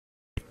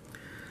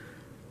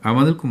I'm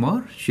Anil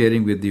Kumar,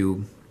 sharing with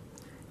you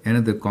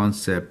another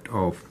concept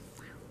of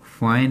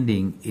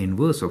finding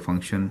inverse of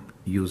function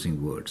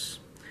using words.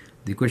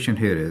 The question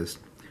here is,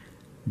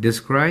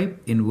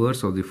 describe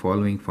inverse of the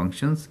following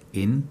functions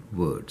in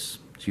words.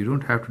 So you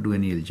don't have to do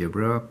any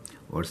algebra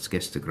or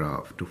sketch the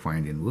graph to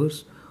find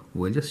inverse.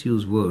 We'll just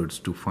use words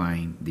to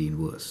find the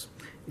inverse.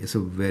 It's a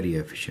very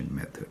efficient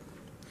method.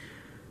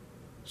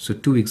 So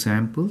two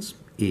examples.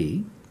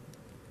 A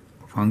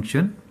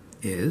function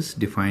is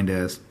defined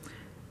as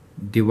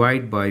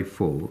divide by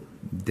 4,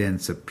 then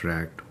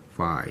subtract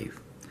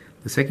 5.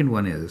 The second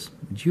one is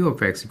g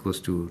of x equals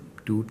to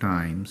 2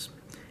 times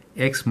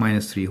x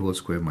minus 3 whole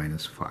square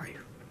minus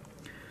 5.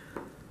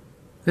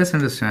 Let's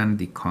understand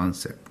the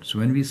concept. So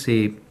when we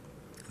say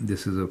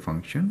this is a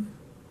function,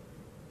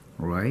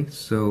 right?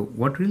 So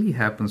what really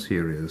happens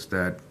here is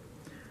that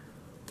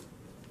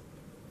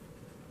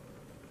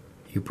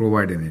you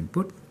provide an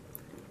input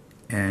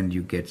and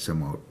you get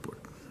some output.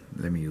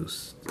 Let me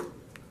use,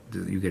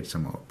 you get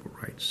some output,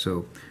 right?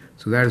 So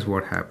that is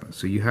what happens.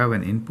 So you have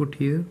an input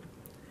here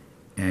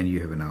and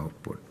you have an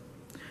output.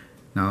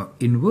 Now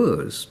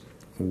inverse,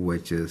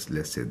 which is,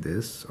 let's say,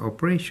 this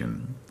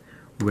operation,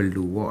 will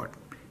do what?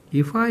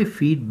 If I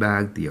feed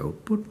back the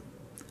output,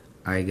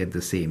 I get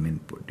the same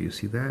input. Do you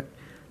see that?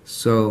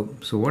 So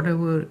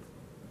whatever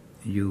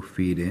you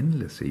feed in,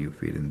 let's say you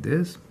feed in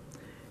this,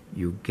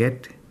 you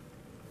get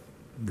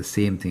the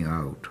same thing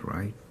out,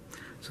 right?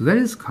 So that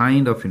is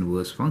kind of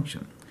inverse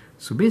function.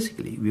 So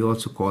basically, we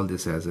also call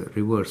this as a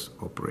reverse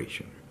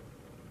operation.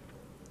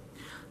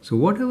 So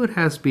whatever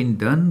has been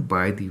done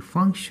by the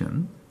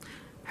function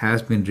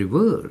has been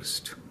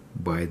reversed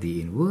by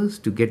the inverse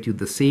to get you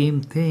the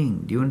same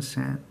thing. Do you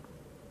understand?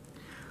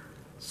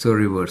 So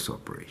reverse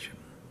operation.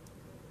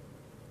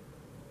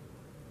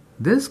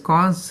 This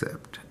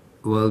concept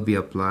will be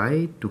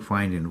applied to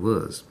find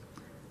inverse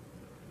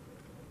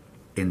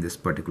in this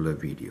particular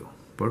video.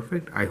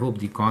 Perfect. I hope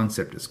the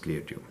concept is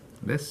clear to you.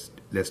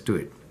 Let's do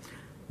it.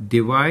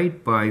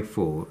 Divide by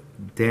 4,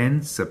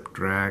 then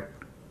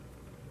subtract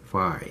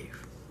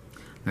 5.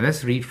 Now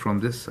let's read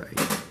from this side.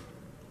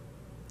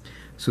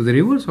 So the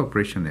reverse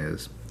operation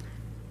is,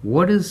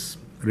 what is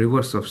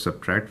reverse of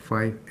subtract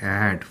 5?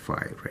 Add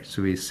 5, right?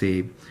 So we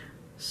say,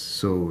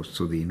 so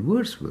the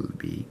inverse will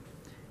be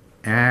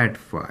add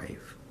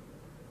 5.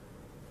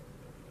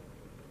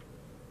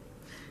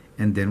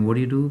 And then what do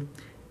you do?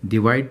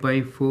 Divide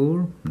by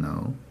 4?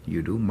 No,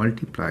 you do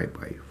multiply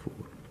by 4.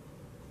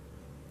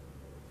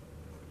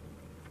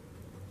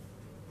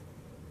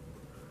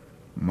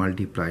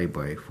 Multiply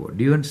by 4.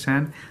 Do you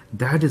understand?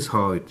 That is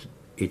how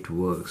it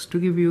works. To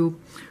give you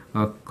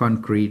a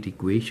concrete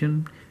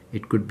equation,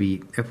 it could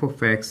be f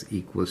of x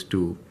equals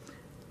to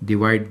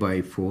divide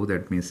by 4,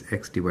 that means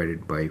x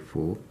divided by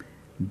 4,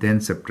 then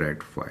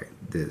subtract 5.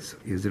 This,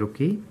 is it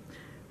okay?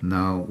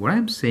 Now what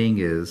I'm saying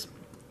is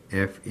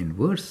f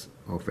inverse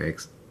of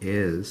x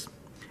is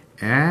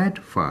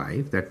add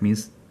 5, that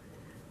means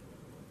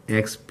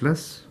x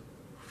plus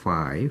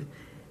 5,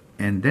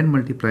 and then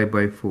multiply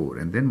by 4,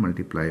 and then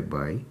multiply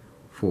by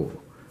 4.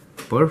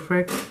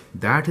 Perfect.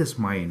 That is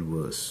my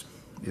inverse.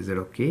 Is it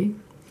okay?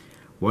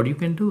 What you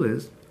can do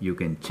is you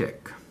can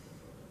check.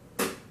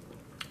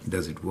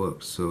 Does it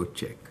work? So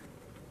check.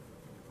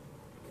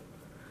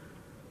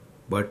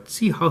 But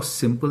see how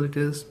simple it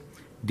is.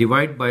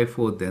 Divide by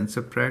 4, then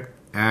subtract.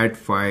 Add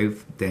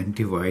 5, then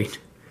divide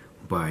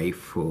by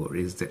 4.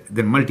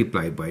 Then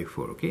multiply by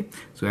 4. Okay.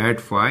 So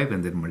add 5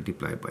 and then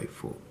multiply by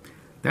 4.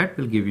 That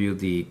will give you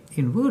the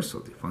inverse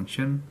of the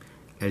function.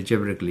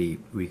 Algebraically,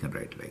 we can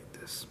write like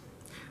this.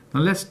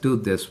 Now let's do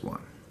this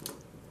one.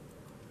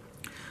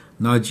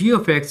 Now g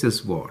of x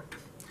is what?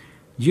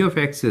 G of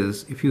x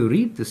is, if you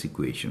read this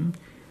equation,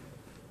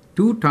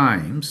 2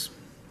 times,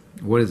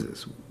 what is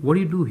this? What do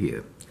you do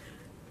here?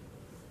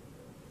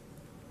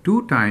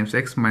 2 times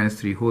x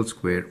minus 3 whole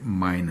square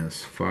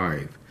minus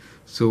 5.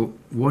 So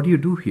what do you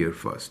do here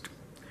first?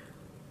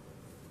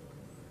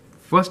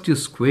 First you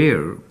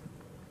square.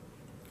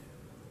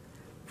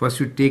 First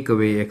you take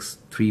away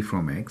x3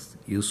 from x,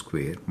 you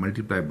square,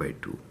 multiply by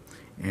 2,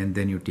 and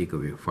then you take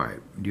away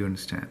 5. Do you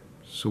understand?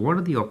 So what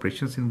are the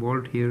operations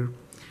involved here?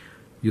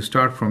 You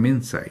start from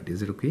inside.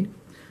 Is it okay?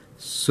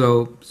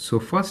 So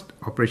first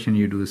operation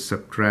you do is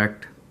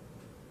subtract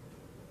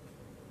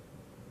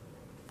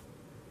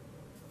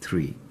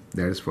 3.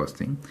 That is first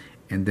thing.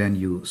 And then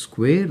you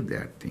square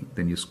that thing.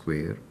 Then you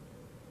square.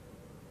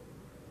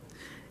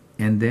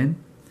 And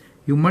then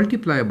you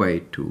multiply by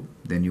 2.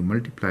 Then you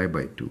multiply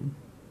by 2.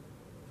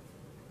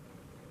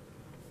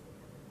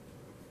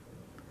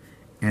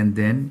 And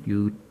then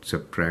you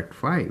subtract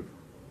 5.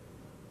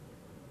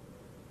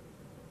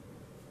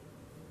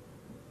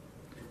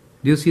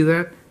 Do you see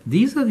that?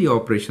 These are the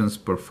operations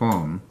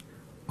performed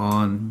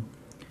on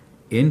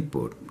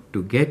input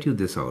to get you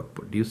this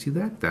output. Do you see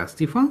that? That's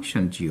the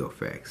function g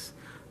of x.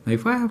 Now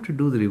if I have to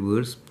do the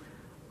reverse,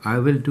 I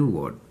will do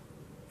what?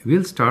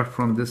 We'll start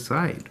from this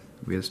side.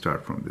 We'll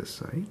start from this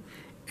side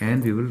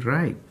and we will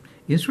write.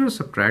 Instead of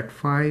subtract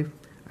 5,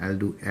 I'll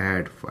do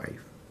add 5.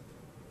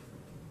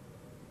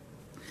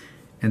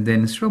 And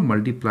then instead of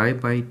multiply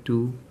by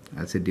 2,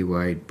 I'll say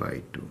divide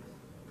by 2.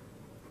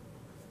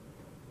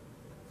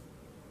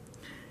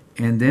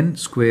 And then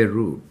square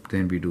root.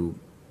 Then we do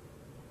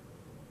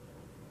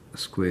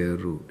square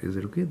root. Is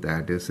it okay?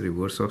 That is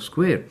reverse of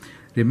square.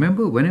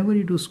 Remember, whenever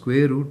you do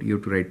square root, you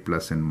have to write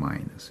plus and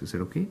minus. Is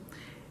it okay?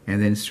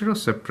 And then instead of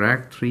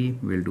subtract 3,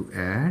 we'll do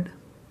add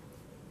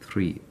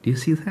 3. Do you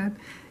see that?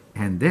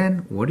 And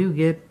then what you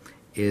get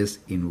is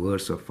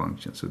inverse of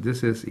function. So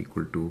this is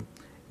equal to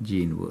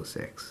g inverse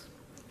x.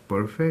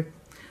 Perfect.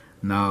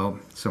 Now,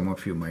 some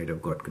of you might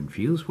have got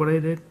confused what I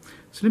did.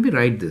 So let me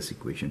write this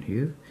equation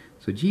here.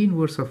 So g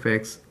inverse of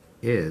x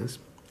is,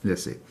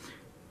 let's say,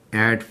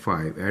 add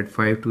 5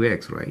 to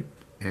x, right?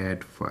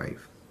 Add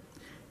 5.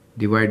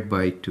 Divide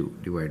by 2,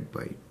 divide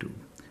by 2.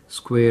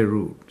 Square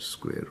root.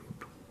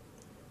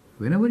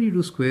 Whenever you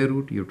do square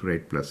root, you have to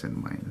write plus and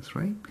minus,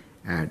 right?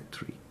 Add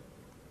 3.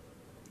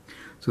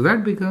 So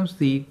that becomes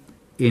the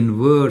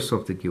inverse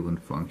of the given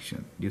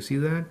function. Do you see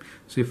that?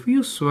 So if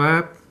you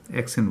swap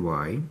x and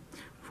y,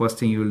 first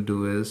thing you will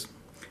do is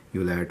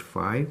you will add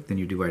 5, then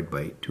you divide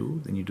by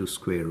 2, then you do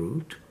square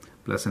root,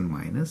 plus and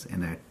minus,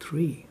 and add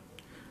 3.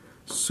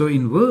 So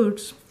in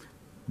words,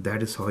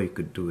 that is how you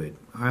could do it.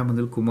 I am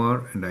Anil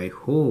Kumar, and I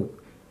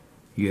hope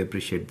you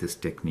appreciate this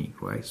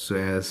technique, right? So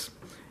as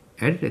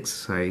added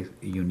exercise,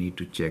 you need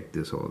to check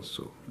this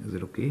also. Is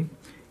it okay?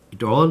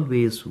 It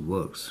always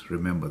works.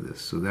 Remember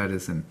this. So that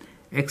is an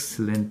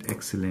excellent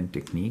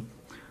technique.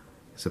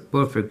 It's a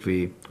perfect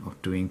way of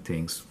doing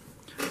things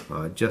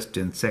just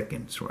in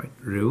seconds, right?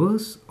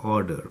 Reverse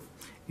order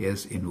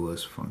is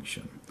inverse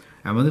function.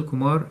 I'm Anil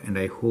Kumar, and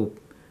I hope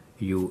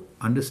you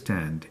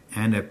understand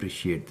and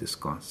appreciate this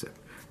concept.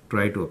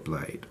 Try to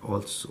apply it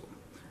also.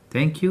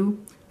 Thank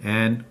you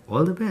and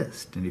all the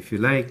best. And if you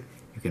like,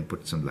 you can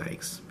put some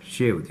likes.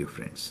 Share with your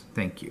friends.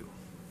 Thank you.